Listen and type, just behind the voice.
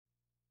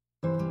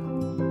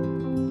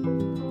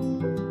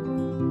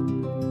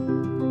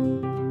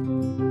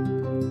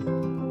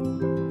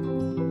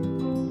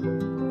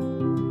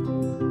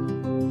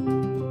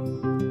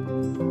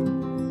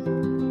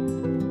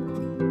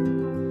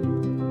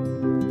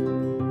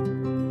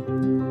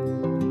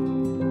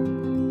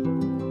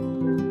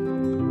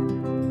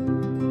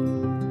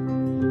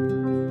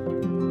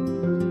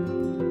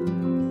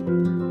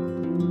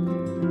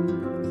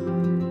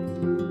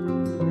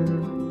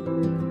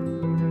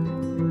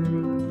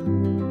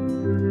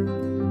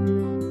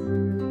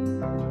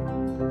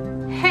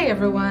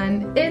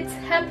everyone, it's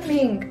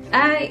happening.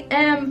 I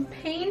am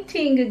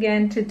painting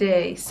again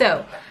today.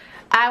 So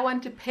I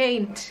want to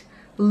paint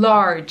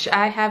large.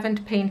 I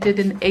haven't painted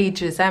in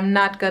ages. I'm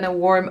not gonna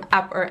warm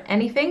up or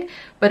anything,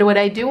 but what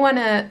I do want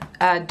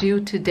to do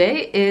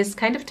today is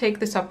kind of take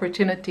this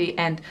opportunity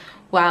and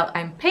while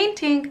I'm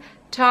painting,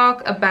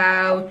 talk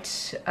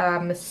about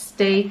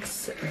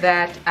mistakes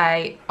that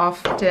I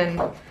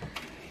often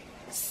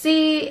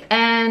see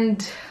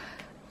and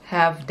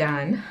have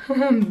done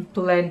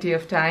plenty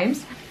of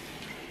times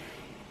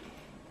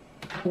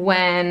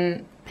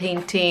when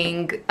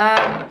painting.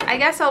 I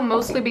guess I'll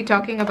mostly be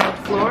talking about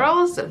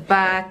florals,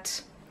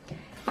 but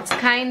it's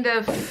kind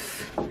of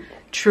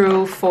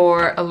true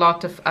for a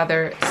lot of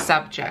other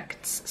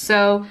subjects.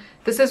 So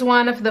this is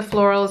one of the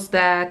florals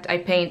that I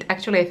paint.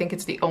 Actually, I think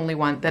it's the only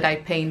one that I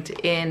paint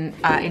in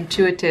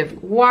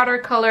intuitive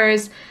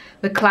watercolors.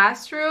 The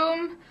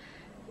classroom,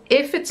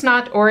 if it's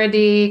not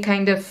already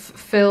kind of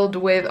filled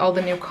with all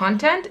the new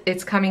content,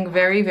 it's coming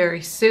very,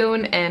 very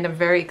soon and I'm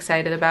very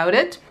excited about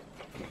it.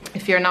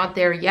 If you're not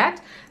there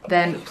yet,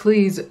 then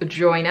please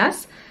join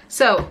us.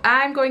 So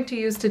I'm going to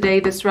use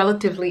today this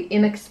relatively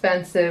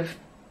inexpensive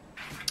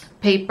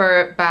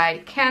paper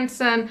by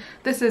Canson.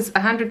 This is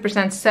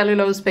 100%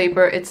 cellulose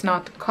paper. It's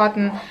not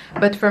cotton,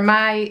 but for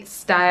my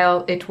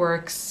style, it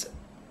works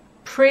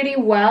pretty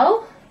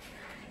well.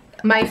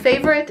 My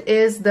favorite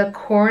is the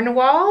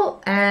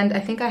Cornwall, and I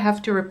think I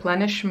have to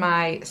replenish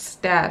my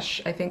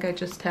stash. I think I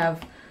just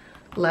have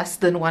less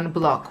than one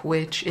block,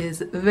 which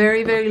is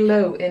very, very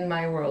low in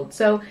my world.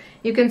 So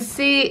you can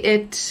see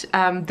it,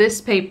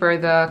 this paper,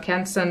 the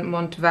Canson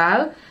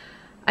Montval.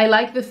 I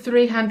like the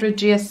 300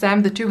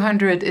 GSM. The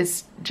 200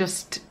 is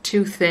just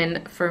too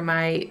thin for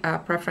my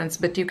preference,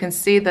 but you can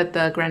see that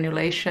the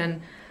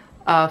granulation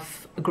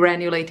of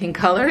granulating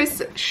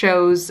colors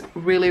shows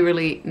really,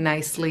 really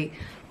nicely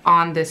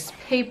on this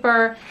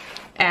paper,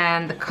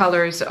 and the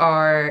colors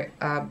are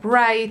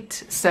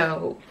bright,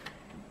 so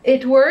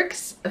it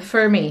works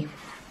for me.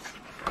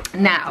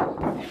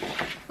 Now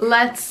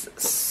let's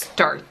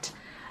start.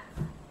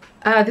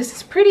 This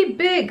is pretty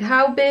big.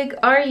 How big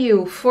are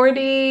you?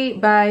 40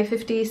 by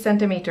 50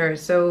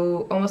 centimeters,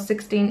 so almost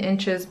 16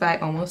 inches by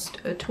almost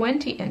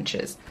 20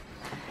 inches.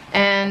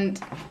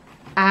 And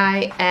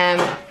I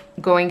am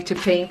going to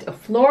paint a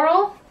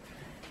floral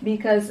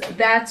because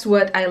that's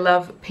what I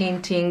love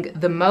painting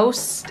the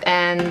most,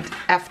 and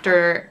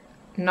after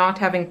not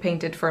having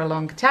painted for a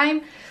long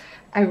time,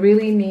 I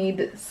really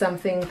need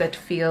something that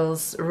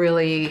feels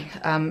really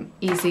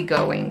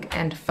easygoing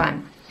and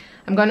fun.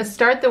 I'm going to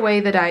start the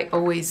way that I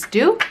always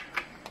do,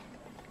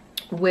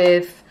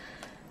 with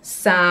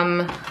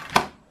some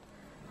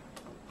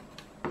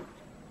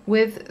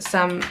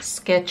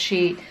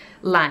sketchy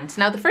lines.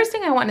 Now the first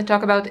thing I want to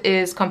talk about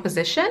is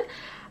composition.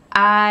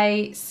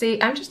 I'm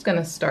just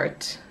gonna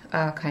start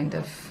kind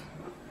of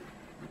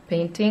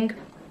painting,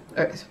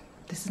 or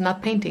this is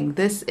not painting,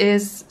 this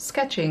is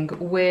sketching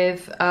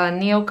with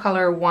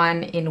Neocolor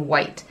 1 in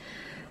white.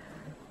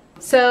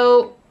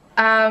 So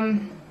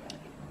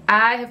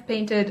I have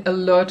painted a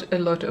lot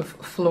of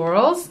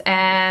florals,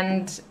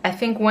 and I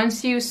think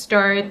once you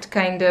start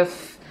kind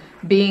of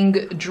being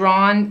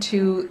drawn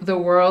to the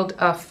world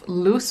of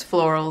loose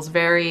florals,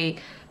 very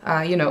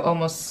you know,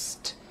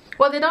 almost,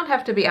 well, they don't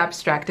have to be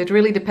abstract. It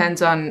really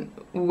depends on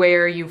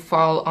where you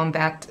fall on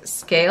that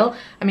scale.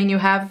 I mean, you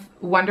have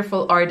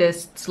wonderful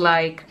artists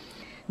like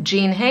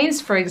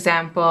Haines, for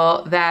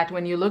example, that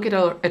when you look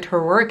at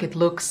her work, it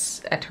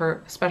looks, at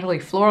her, especially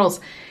florals,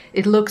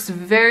 it looks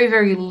very,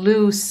 very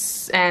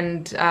loose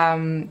and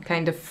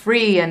kind of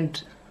free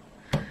and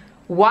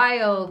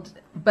wild.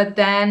 But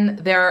then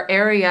there are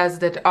areas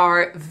that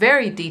are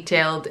very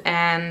detailed,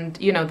 and,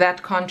 you know,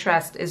 that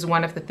contrast is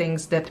one of the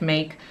things that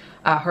make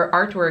her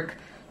artwork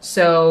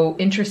so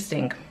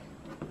interesting.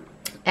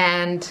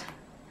 And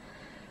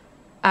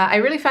I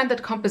really find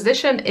that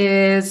composition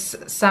is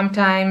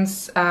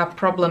sometimes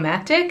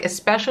problematic,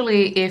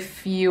 especially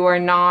if you are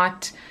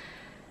not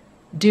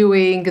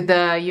doing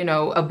the, you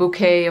know, a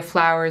bouquet of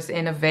flowers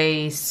in a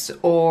vase,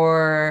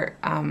 or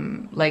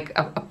like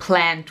a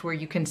plant where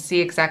you can see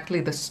exactly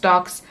the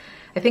stalks.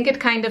 I think it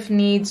kind of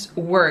needs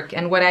work.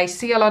 And what I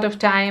see a lot of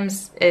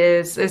times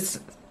is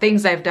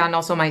things I've done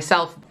also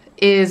myself,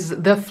 is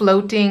the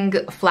floating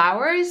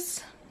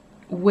flowers,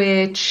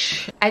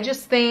 which I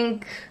just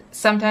think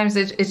sometimes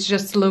it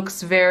just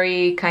looks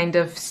very kind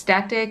of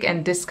static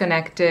and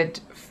disconnected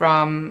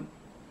from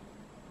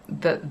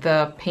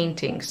the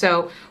painting.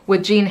 So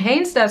what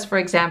Haines does, for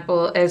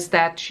example, is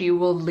that she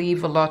will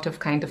leave a lot of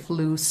kind of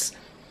loose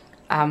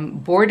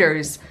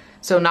borders.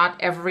 So not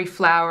every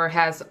flower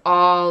has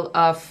all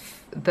of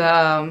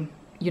the,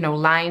 you know,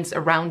 lines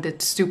around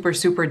it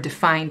super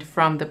defined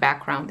from the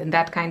background, and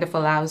that kind of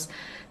allows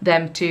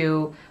them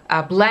to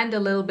blend a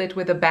little bit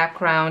with the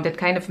background and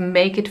kind of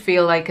make it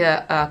feel like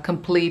a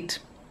complete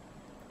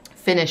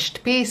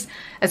finished piece,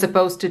 as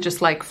opposed to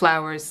just like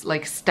flowers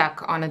like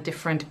stuck on a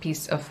different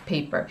piece of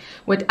paper.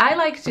 What I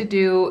like to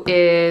do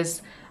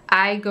is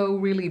I go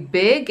really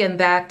big, and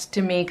that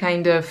to me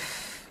kind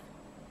of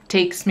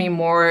takes me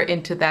more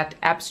into that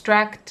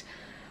abstract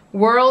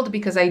world,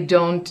 because I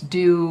don't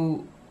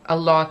do a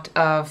lot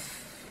of,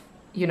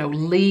 you know,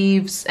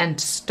 leaves and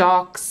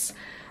stalks.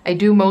 I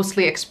do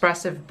mostly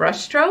expressive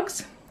brush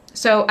strokes.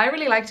 So I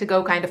really like to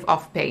go kind of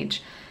off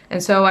page.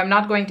 And so I'm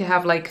not going to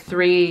have like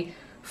 3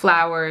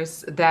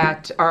 flowers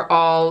that are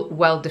all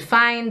well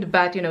defined,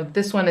 but you know,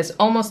 this one is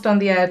almost on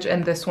the edge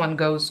and this one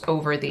goes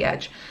over the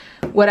edge.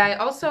 What I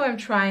also am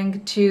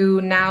trying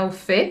to now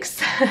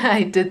fix,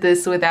 I did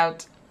this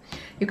without,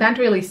 you can't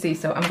really see,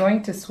 so I'm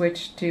going to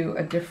switch to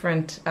a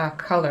different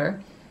color,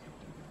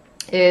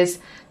 is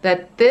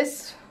that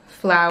this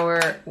flower,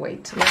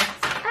 wait,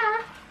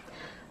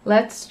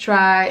 let's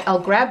try, I'll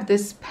grab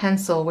this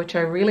pencil, which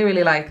I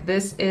really like.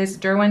 This is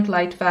Derwent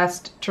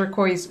Lightfast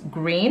Turquoise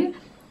Green.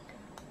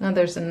 Now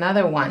there's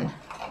another one.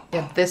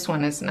 Yeah, this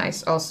one is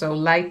nice. Also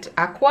Light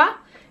Aqua.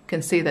 You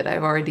can see that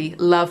I've already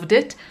loved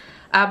it.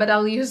 But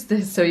I'll use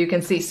this so you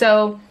can see.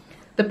 So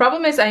the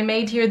problem is I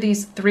made here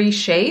these 3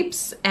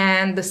 shapes,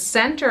 and the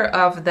center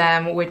of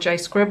them, which I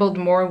scribbled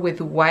more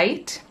with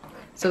white.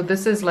 So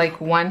this is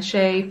like one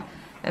shape,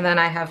 and then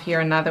I have here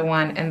another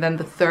one, and then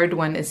the third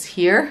one is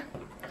here.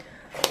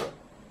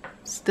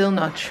 Still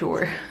not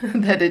sure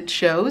that it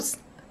shows.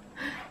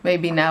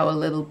 Maybe now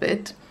a little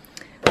bit.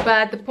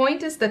 But the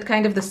point is that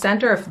kind of the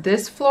center of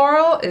this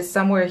floral is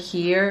somewhere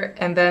here,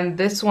 and then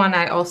this one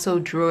I also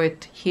drew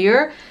it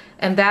here,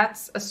 and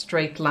that's a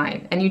straight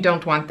line, and you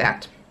don't want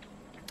that.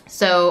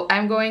 So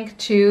I'm going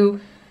to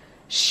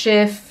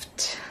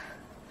shift,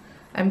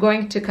 I'm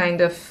going to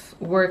kind of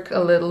work a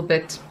little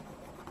bit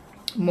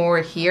more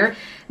here.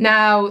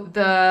 Now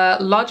the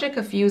logic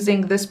of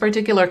using this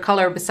particular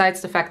color,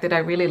 besides the fact that I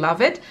really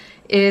love it,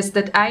 is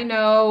that I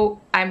know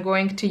I'm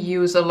going to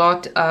use a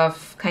lot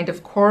of kind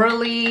of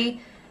corally,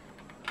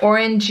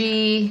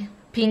 orangey,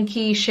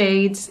 pinky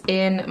shades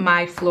in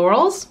my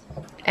florals.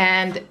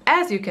 And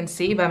as you can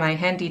see by my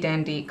handy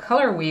dandy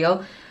color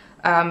wheel,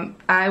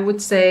 I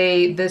would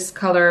say this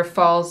color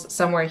falls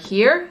somewhere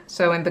here,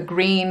 so in the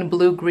green,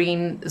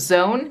 blue-green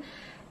zone,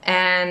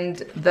 and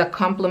the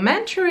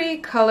complementary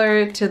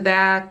color to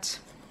that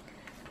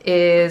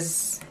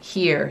is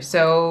here,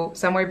 so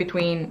somewhere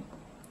between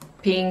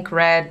pink,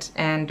 red,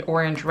 and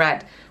orange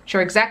red, which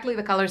are exactly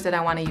the colors that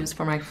I want to use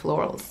for my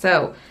florals.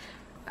 So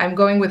I'm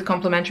going with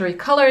complementary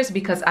colors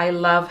because I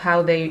love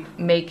how they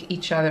make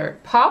each other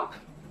pop.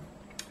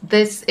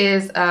 This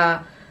is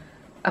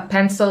a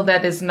pencil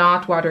that is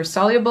not water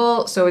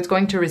soluble, so it's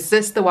going to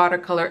resist the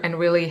watercolor and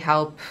really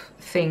help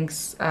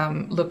things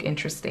look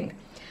interesting.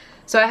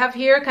 So I have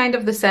here kind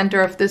of the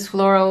center of this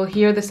floral,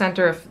 here the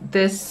center of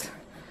this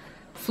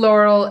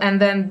floral, and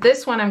then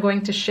this one I'm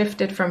going to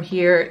shift it from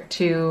here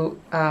to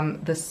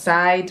the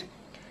side.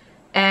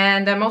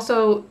 And I'm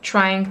also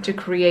trying to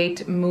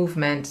create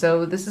movement.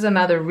 So this is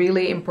another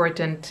really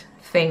important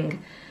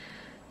thing.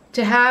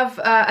 To have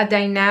a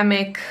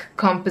dynamic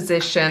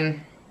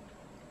composition,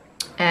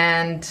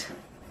 and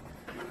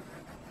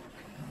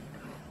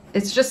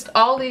it's just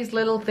all these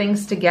little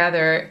things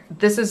together.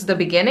 This is the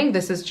beginning,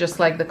 this is just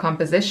like the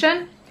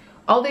composition.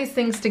 All these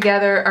things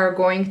together are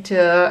going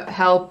to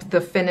help the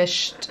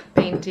finished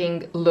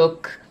painting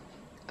look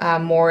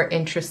more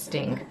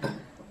interesting.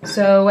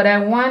 So what I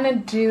want to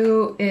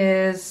do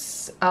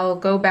is I'll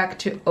go back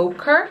to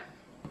ochre.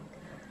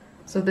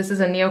 So this is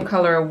a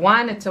Neocolor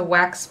 1. It's a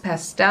wax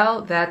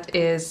pastel that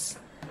is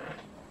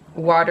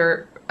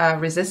water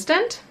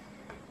resistant.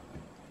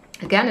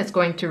 Again, it's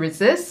going to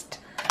resist,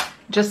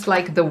 just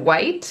like the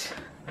white,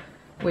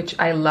 which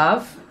I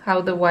love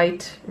how the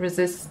white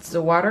resists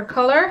the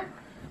watercolor.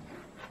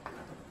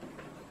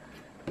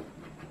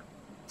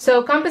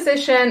 So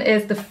composition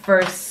is the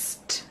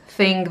first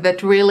thing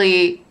that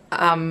really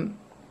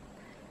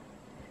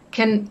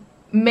can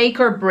make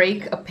or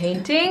break a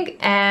painting,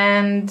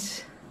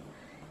 and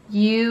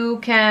you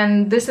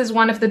can, this is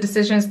one of the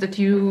decisions that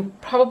you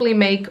probably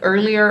make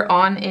earlier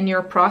on in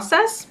your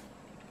process.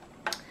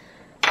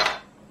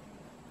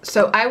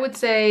 So I would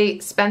say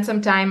spend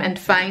some time and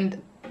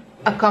find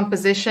a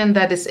composition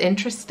that is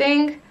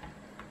interesting,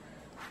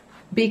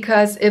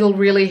 because it'll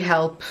really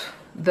help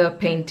the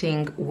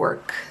painting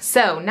work.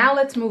 So now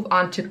let's move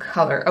on to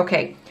color.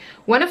 Okay,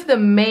 one of the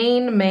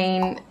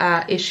main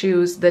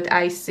issues that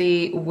I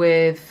see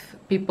with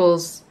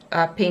people's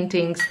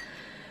paintings,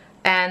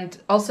 and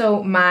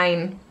also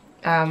mine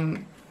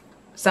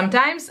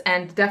sometimes,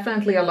 and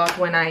definitely a lot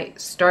when I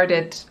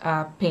started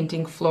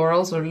painting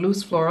florals or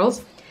loose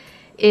florals,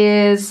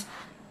 is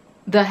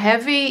the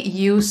heavy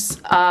use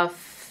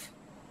of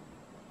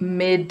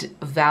mid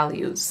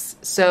values.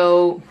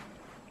 So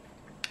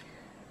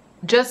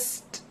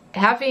just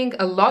having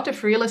a lot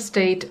of real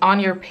estate on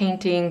your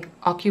painting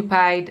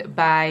occupied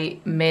by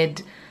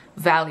mid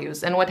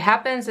values. And what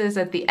happens is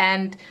at the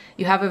end,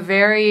 you have a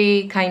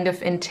very kind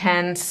of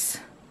intense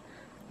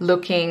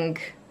looking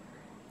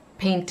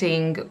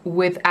painting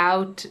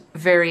without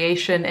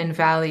variation in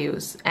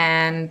values.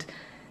 And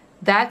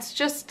that's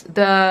just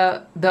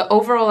the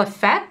overall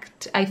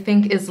effect, I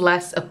think, is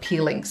less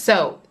appealing.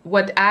 So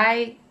what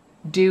I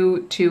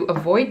do to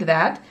avoid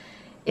that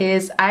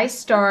is I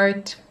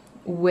start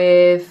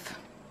with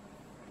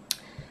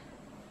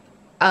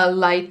a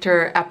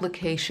lighter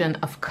application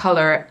of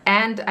color,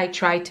 and I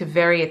try to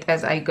vary it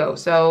as I go.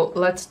 So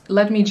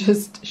let me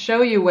just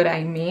show you what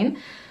I mean.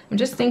 I'm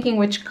just thinking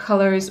which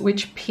colors,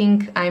 which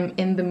pink I'm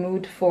in the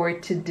mood for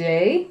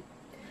today.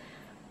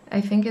 I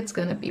think it's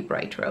gonna be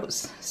bright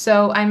rose.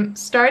 So I'm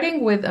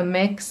starting with a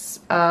mix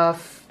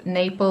of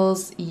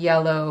Naples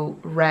Yellow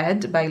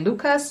Red by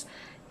Lucas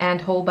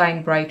and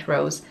Holbein Bright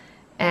Rose.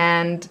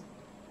 And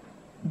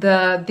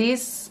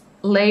these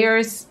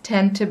layers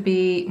tend to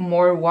be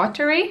more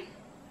watery.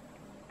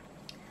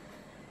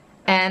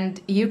 And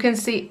you can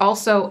see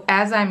also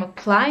as I'm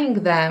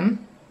applying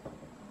them,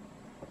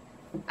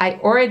 I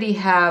already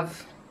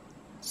have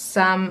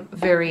some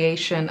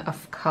variation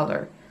of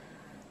color.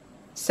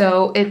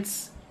 So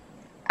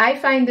I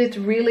find it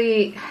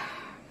really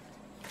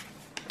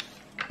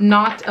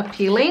not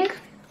appealing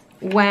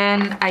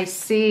when I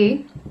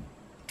see,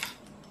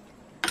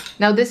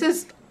 now this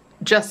is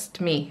just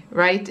me,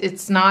 right?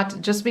 It's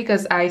not just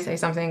because I say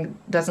something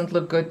doesn't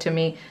look good to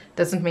me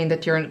doesn't mean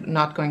that you're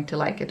not going to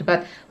like it.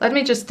 But let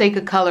me just take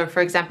a color.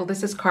 For example,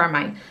 this is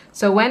carmine.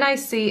 So when I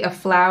see a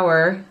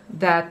flower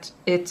that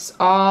it's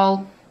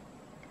all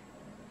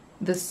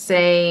the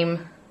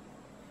same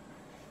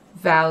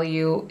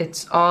value,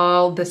 it's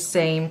all the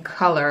same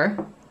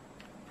color,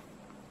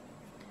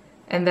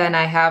 and then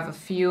I have a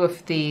few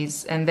of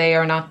these and they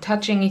are not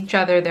touching each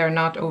other, they're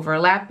not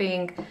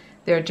overlapping,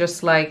 they're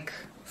just like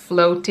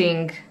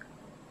floating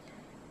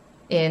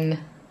in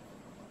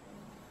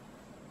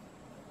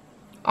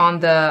on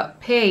the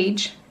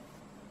page.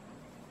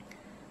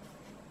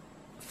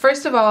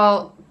 First of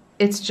all,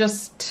 it's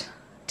just,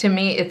 to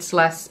me, it's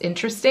less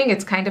interesting.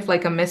 It's kind of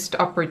like a missed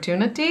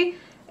opportunity.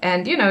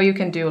 And you know, you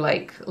can do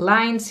like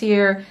lines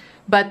here,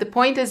 but the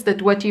point is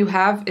that what you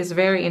have is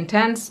very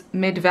intense,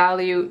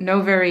 mid-value,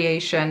 no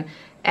variation,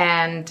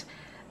 and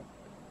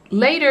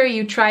later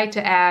you try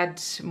to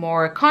add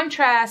more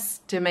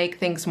contrast to make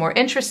things more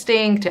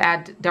interesting, to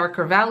add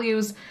darker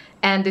values,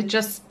 and it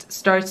just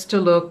starts to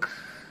look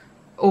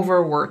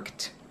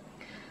overworked.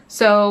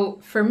 So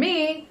for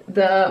me,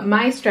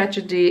 my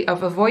strategy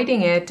of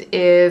avoiding it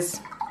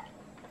is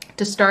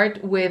to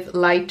start with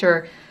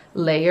lighter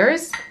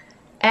layers,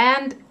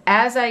 and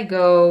as I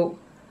go,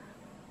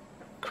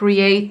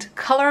 create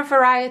color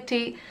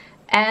variety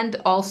and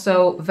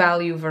also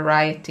value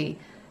variety.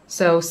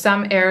 So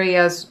some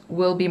areas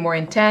will be more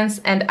intense,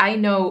 and I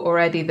know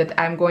already that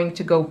I'm going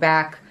to go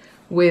back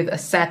with a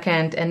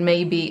second and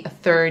maybe a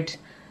third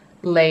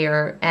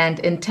layer and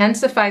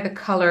intensify the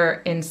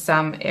color in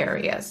some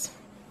areas.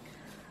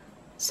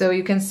 So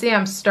you can see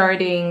I'm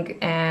starting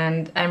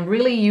and I'm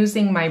really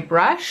using my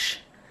brush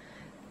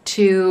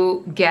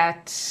to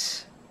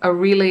get a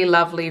really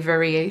lovely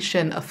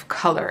variation of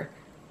color,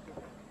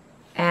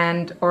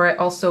 or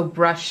also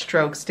brush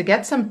strokes to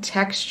get some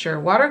texture.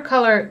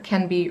 Watercolor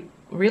can be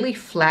really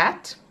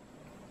flat,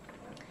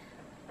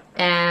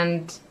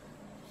 and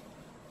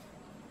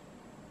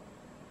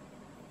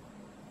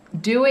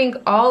doing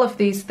all of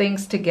these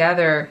things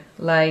together,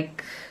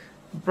 like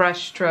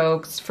brush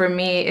strokes, for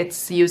me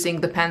it's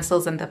using the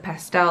pencils and the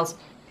pastels,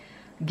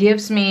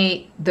 gives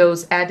me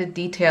those added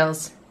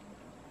details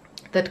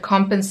that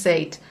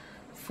compensate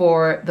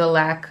for the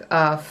lack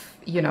of,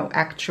 you know,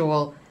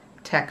 actual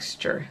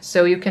texture.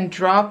 So you can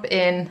drop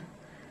in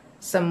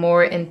some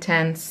more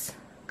intense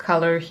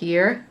color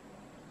here,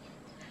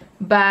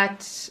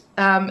 but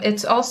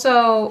it's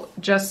also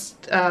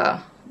just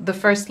the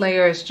first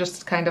layer is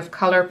just kind of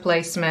color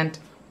placement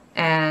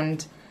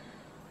and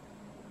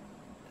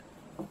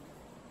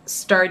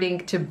starting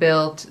to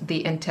build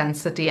the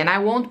intensity. And I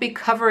won't be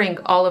covering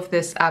all of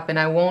this up, and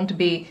I won't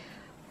be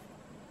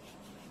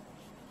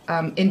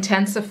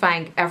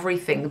intensifying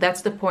everything.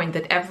 That's the point,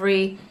 that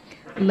every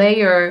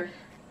layer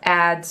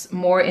adds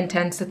more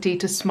intensity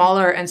to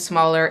smaller and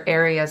smaller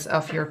areas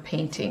of your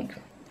painting.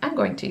 I'm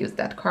going to use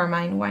that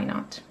carmine, why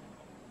not?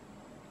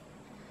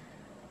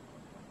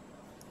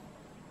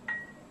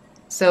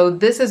 So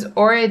this is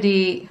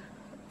already,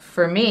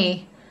 for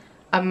me,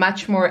 a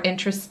much more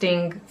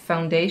interesting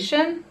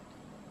foundation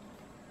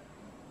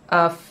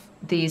of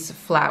these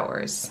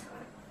flowers,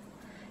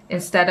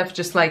 instead of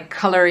just like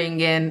coloring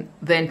in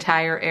the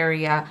entire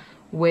area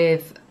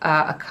with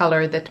a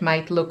color that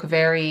might look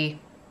very,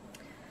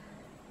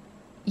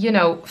 you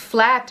know,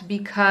 flat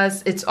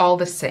because it's all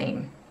the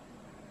same.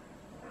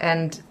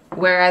 And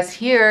whereas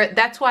here,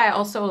 that's why I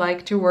also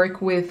like to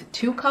work with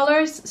two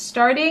colors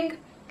starting.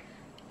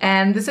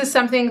 And this is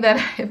something that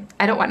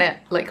I don't want to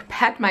like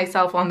pat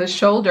myself on the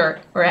shoulder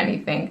or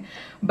anything,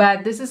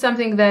 but this is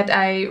something that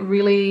I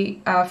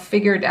really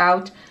figured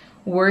out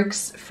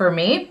works for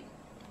me,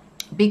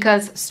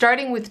 because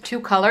starting with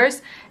two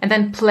colors and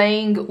then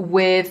playing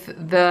with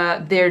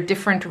their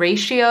different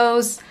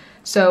ratios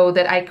so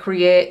that I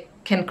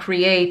can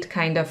create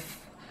kind of,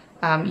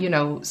 you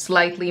know,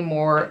 slightly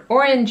more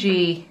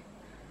orangey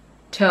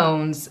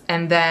tones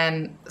and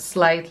then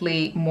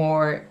slightly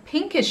more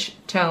pinkish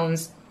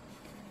tones.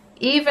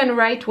 Even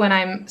right when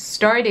I'm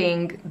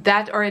starting,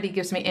 that already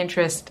gives me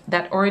interest,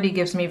 that already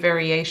gives me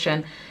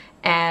variation.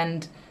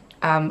 and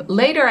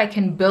later I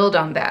can build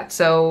on that.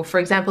 So for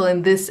example,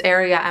 in this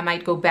area, I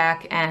might go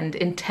back and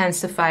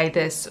intensify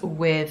this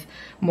with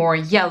more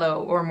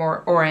yellow or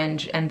more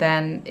orange. And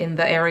then in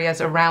the areas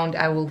around,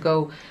 I will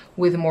go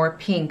with more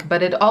pink.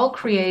 But it all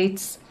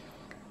creates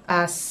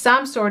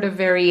some sort of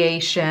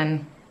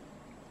variation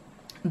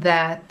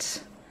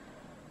that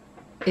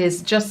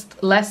is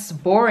just less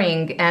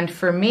boring. And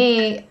for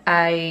me,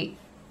 I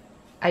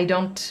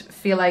don't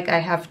feel like I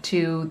have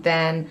to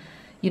then,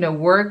 you know,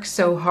 work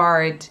so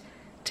hard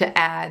to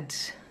add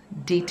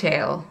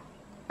detail,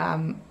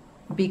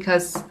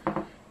 because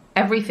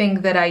everything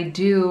that I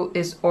do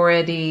is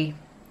already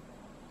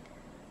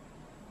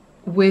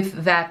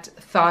with that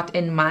thought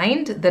in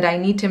mind, that I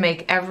need to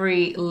make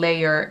every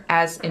layer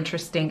as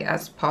interesting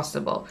as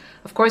possible.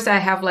 Of course, I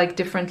have like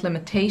different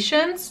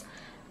limitations,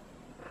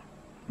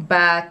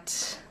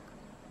 but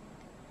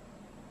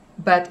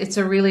it's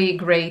a really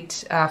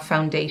great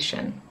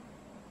foundation.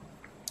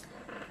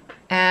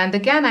 And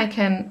again, I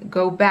can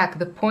go back.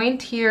 The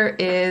point here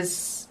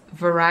is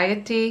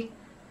variety.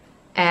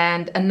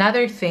 And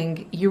another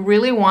thing you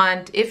really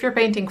want, if you're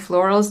painting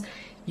florals,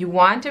 you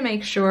want to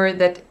make sure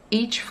that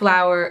each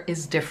flower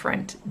is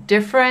different.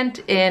 Different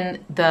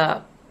in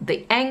the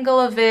angle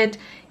of it,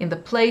 in the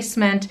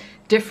placement,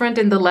 different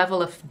in the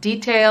level of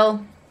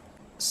detail.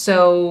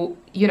 So,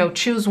 you know,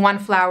 choose one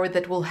flower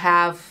that will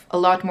have a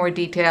lot more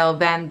detail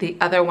than the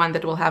other one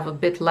that will have a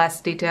bit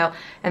less detail,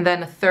 and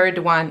then a third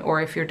one,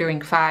 or if you're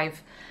doing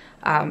 5,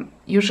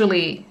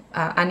 usually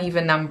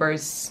uneven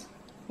numbers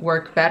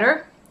work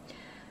better.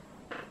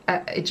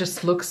 It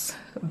just looks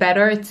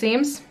better, it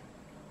seems.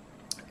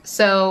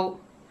 So,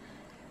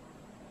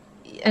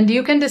 and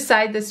you can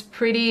decide this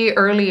pretty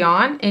early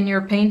on in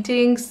your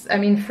paintings. I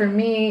mean, for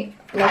me,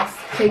 let's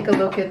take a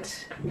look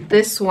at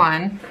this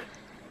one.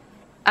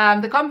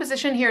 The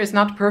composition here is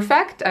not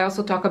perfect. I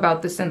also talk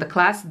about this in the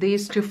class.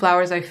 These 2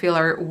 flowers I feel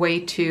are way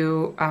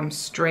too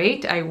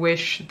straight. I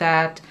wish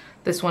that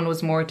this one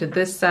was more to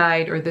this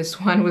side or this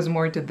one was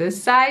more to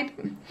this side,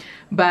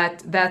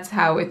 but that's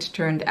how it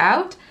turned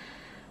out.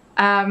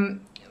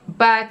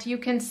 But you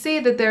can see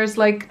that there's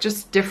like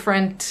just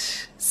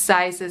different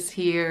sizes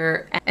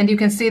here, and you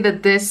can see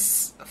that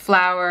this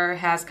flower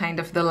has kind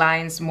of the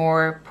lines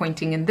more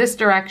pointing in this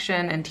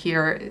direction, and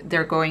here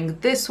they're going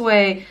this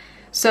way.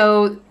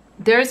 So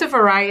there's a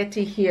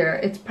variety here.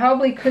 It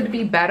probably could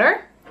be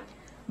better,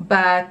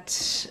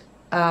 but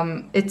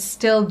it's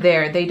still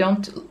there. They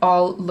don't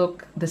all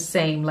look the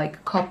same,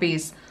 like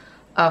copies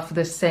of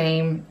the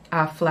same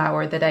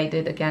flower that I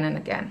did again and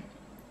again.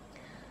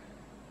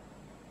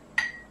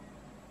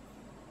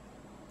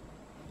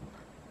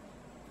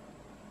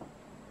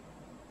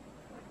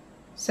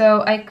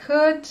 So I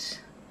could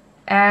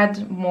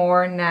add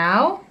more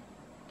now,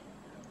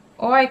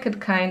 or I could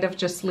kind of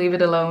just leave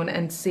it alone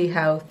and see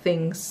how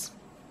things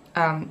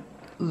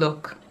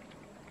look.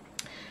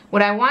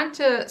 What I want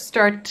to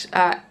start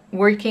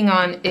working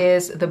on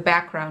is the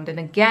background. And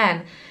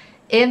again,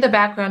 in the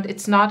background,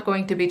 it's not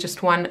going to be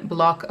just one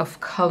block of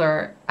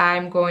color.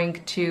 I'm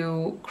going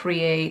to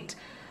create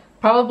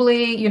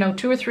probably, you know,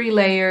 2 or 3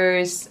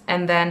 layers,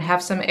 and then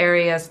have some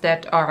areas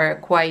that are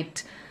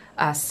quite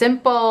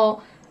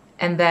simple,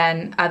 and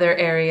then other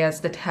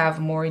areas that have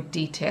more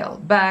detail.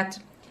 But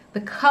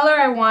the color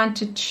I want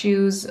to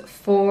choose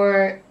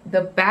for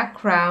the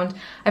background,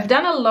 I've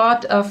done a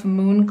lot of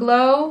moon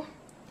glow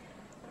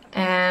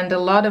and a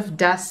lot of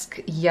dusk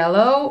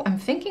yellow. I'm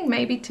thinking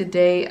maybe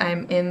today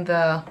I'm in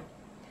the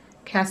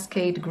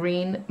Cascade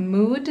Green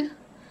mood,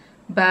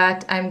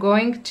 but I'm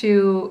going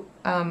to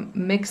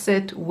mix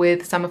it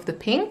with some of the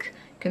pink.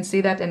 You can see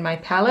that in my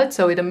palette,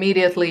 so it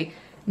immediately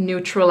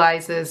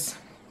neutralizes.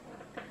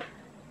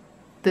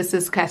 This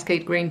is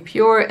Cascade Green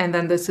Pure, and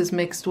then this is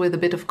mixed with a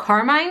bit of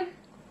carmine.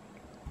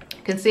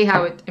 You can see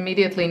how it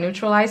immediately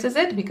neutralizes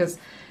it, because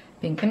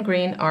pink and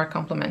green are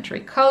complementary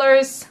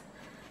colors.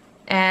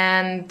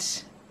 And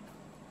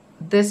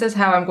this is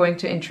how I'm going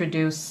to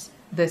introduce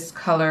this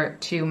color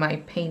to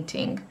my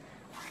painting.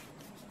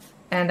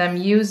 And I'm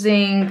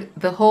using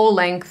the whole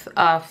length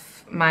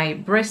of my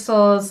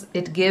bristles.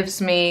 It gives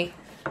me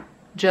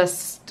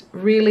just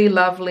really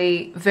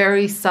lovely,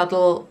 very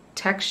subtle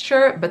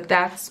texture, but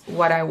that's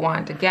what I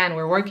want. Again,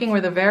 we're working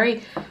with a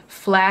very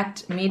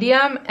flat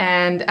medium,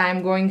 and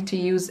I'm going to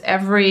use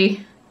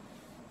every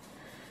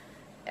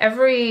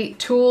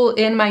tool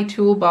in my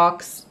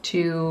toolbox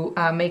to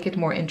make it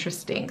more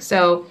interesting.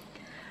 So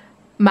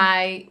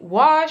my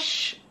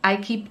wash, I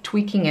keep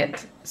tweaking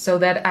it so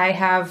that I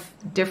have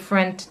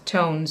different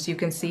tones. You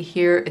can see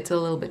here it's a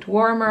little bit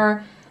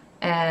warmer,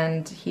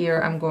 and here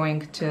I'm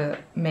going to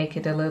make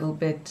it a little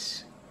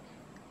bit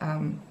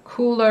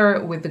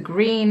cooler with the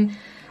green.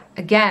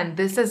 Again,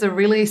 this is a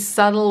really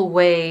subtle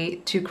way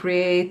to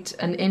create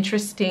an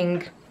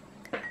interesting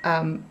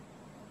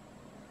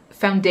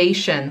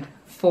foundation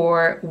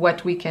for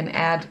what we can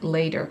add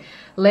later.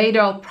 Later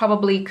I'll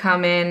probably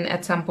come in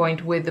at some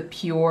point with the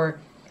pure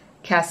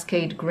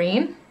Cascade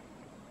Green,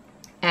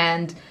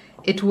 and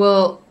it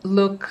will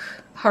look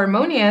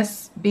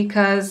harmonious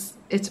because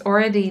it's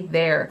already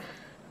there.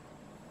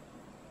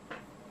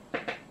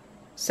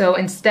 So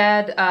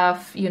instead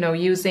of, you know,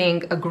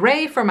 using a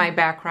gray for my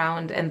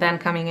background and then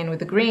coming in with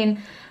the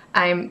green,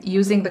 I'm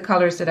using the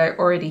colors that I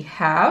already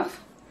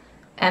have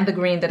and the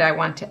green that I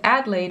want to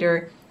add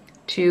later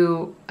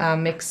to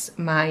mix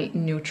my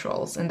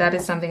neutrals. And that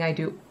is something I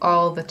do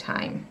all the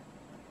time.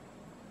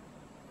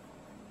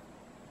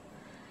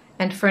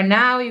 And for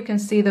now, you can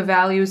see the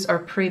values are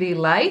pretty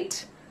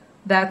light.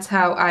 That's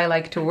how I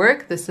like to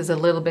work. This is a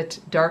little bit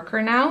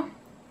darker now.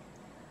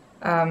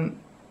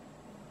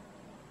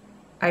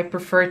 I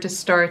prefer to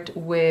start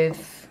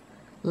with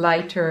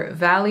lighter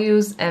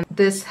values, and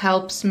this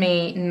helps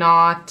me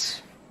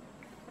not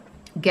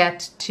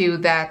get to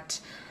that,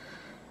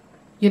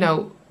 you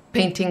know,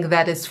 painting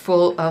that is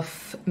full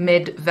of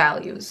mid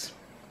values.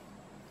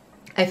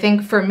 I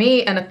think for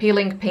me, an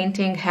appealing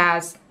painting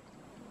has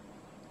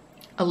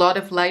a lot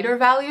of lighter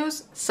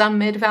values, some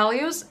mid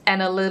values, and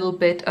a little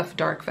bit of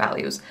dark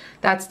values.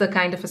 That's the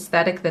kind of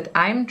aesthetic that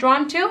I'm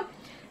drawn to,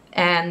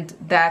 and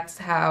that's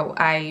how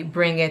I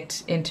bring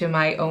it into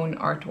my own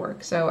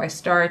artwork. So I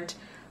start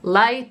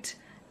light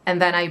and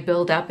then I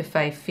build up if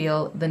I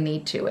feel the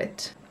need to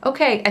it.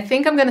 Okay, I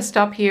think I'm gonna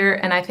stop here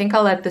and I think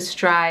I'll let this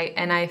dry,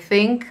 and I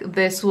think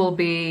this will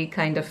be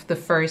kind of the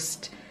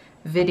first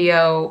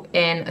video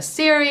in a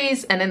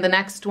series, and in the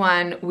next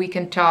one we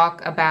can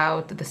talk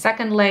about the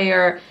second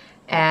layer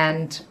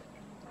and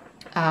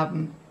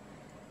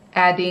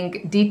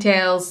adding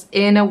details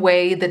in a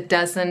way that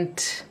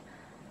doesn't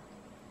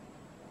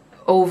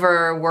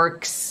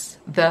overworks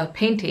the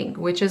painting,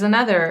 which is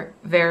another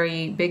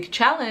very big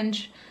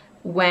challenge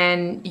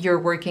when you're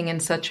working in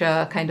such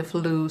a kind of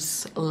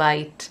loose,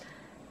 light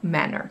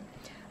manner.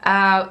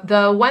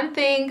 The one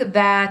thing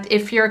that,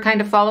 if you're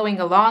kind of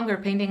following along or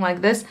painting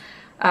like this,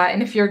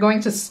 and if you're going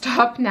to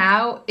stop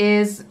now,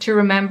 is to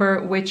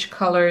remember which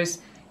colors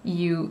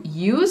you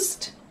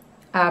used.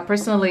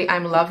 Personally,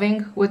 I'm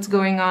loving what's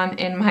going on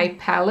in my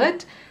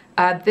palette.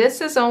 This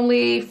is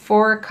only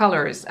 4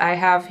 colors. I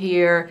have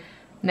here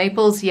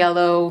Naples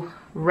yellow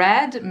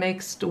red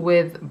mixed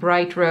with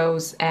bright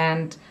rose,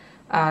 and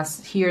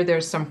here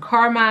there's some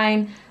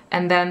carmine,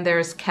 and then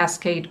there's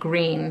cascade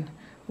green,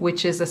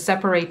 which is a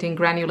separating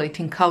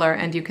granulating color,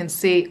 and you can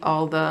see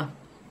all the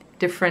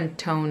different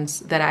tones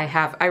that I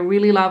have. I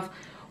really love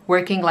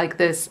working like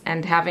this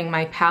and having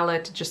my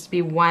palette just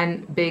be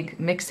one big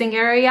mixing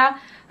area.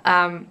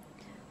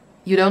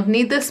 You don't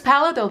need this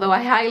palette, although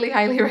I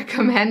highly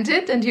recommend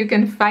it, and you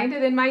can find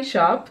it in my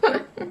shop.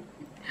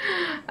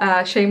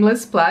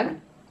 Shameless plug.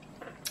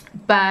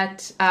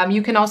 But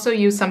you can also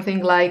use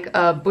something like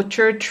a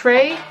butcher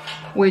tray,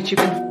 which you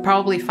can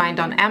probably find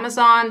on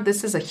Amazon.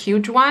 This is a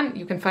huge one.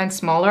 You can find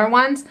smaller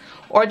ones,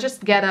 or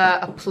just get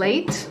a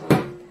plate,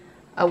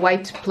 a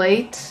white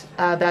plate.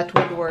 That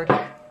would work.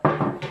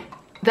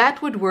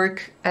 That would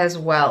work as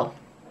well.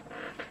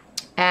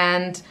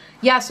 And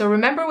yeah, so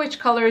remember which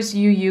colors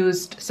you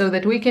used so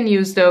that we can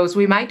use those.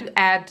 We might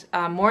add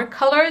more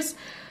colors,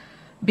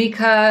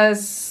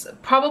 because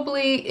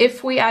probably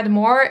if we add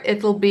more,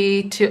 it'll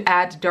be to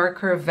add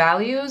darker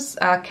values.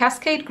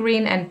 Cascade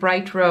green and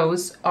bright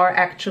rose are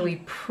actually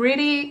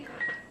pretty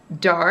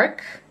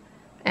dark,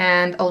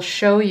 and I'll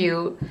show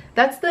you.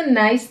 That's the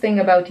nice thing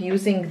about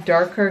using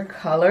darker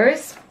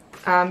colors.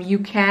 You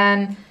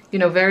can, you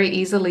know, very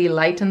easily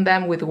lighten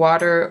them with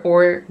water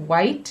or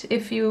white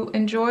if you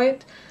enjoy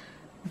it.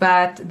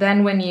 But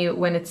then when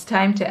it's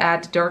time to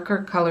add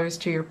darker colors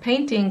to your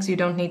paintings, you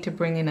don't need to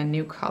bring in a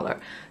new color.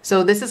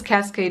 So this is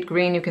Cascade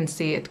Green. You can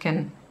see it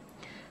can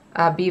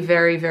be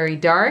very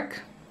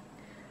dark,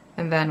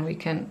 and then we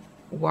can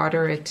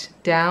water it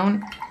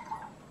down.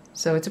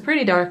 So it's a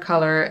pretty dark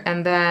color.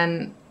 And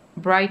then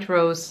Bright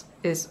Rose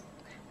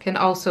can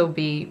also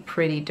be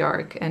pretty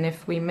dark. And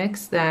if we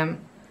mix them,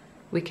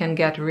 we can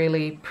get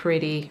really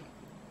pretty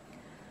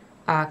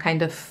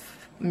kind of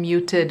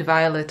muted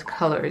violet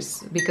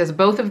colors, because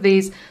both of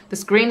these,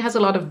 this green has a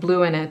lot of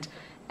blue in it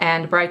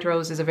and Bright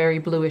Rose is a very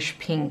bluish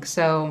pink,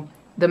 so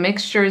the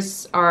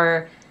mixtures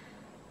are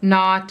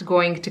not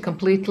going to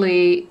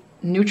completely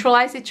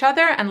neutralize each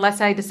other unless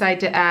I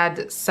decide to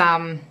add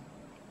some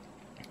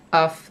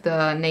of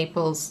the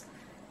Naples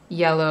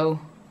yellow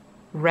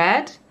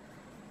red,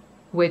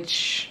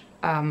 which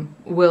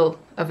will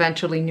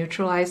eventually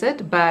neutralize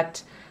it,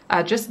 but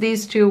just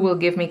these two will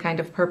give me kind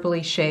of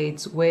purpley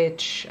shades,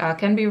 which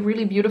can be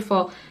really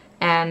beautiful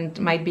and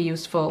might be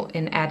useful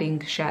in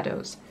adding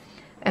shadows.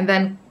 And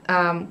then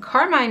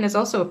carmine is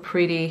also a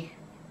pretty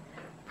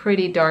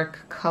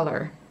dark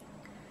color,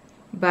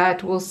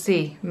 but we'll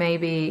see.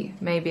 Maybe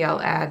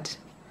I'll add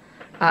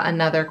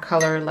another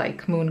color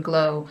like Moon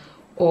Glow,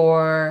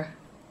 or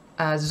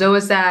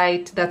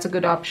zoazite, that's a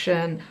good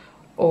option,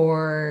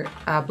 or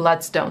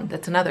bloodstone,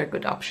 that's another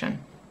good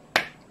option.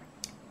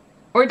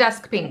 Or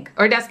dusk pink,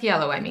 or dusk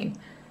yellow, I mean,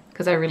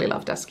 because I really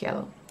love dusk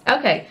yellow.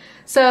 Okay,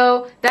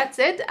 so that's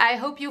it. I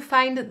hope you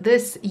find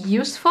this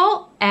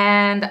useful,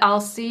 and I'll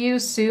see you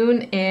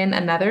soon in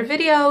another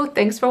video.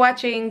 Thanks for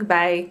watching.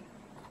 Bye.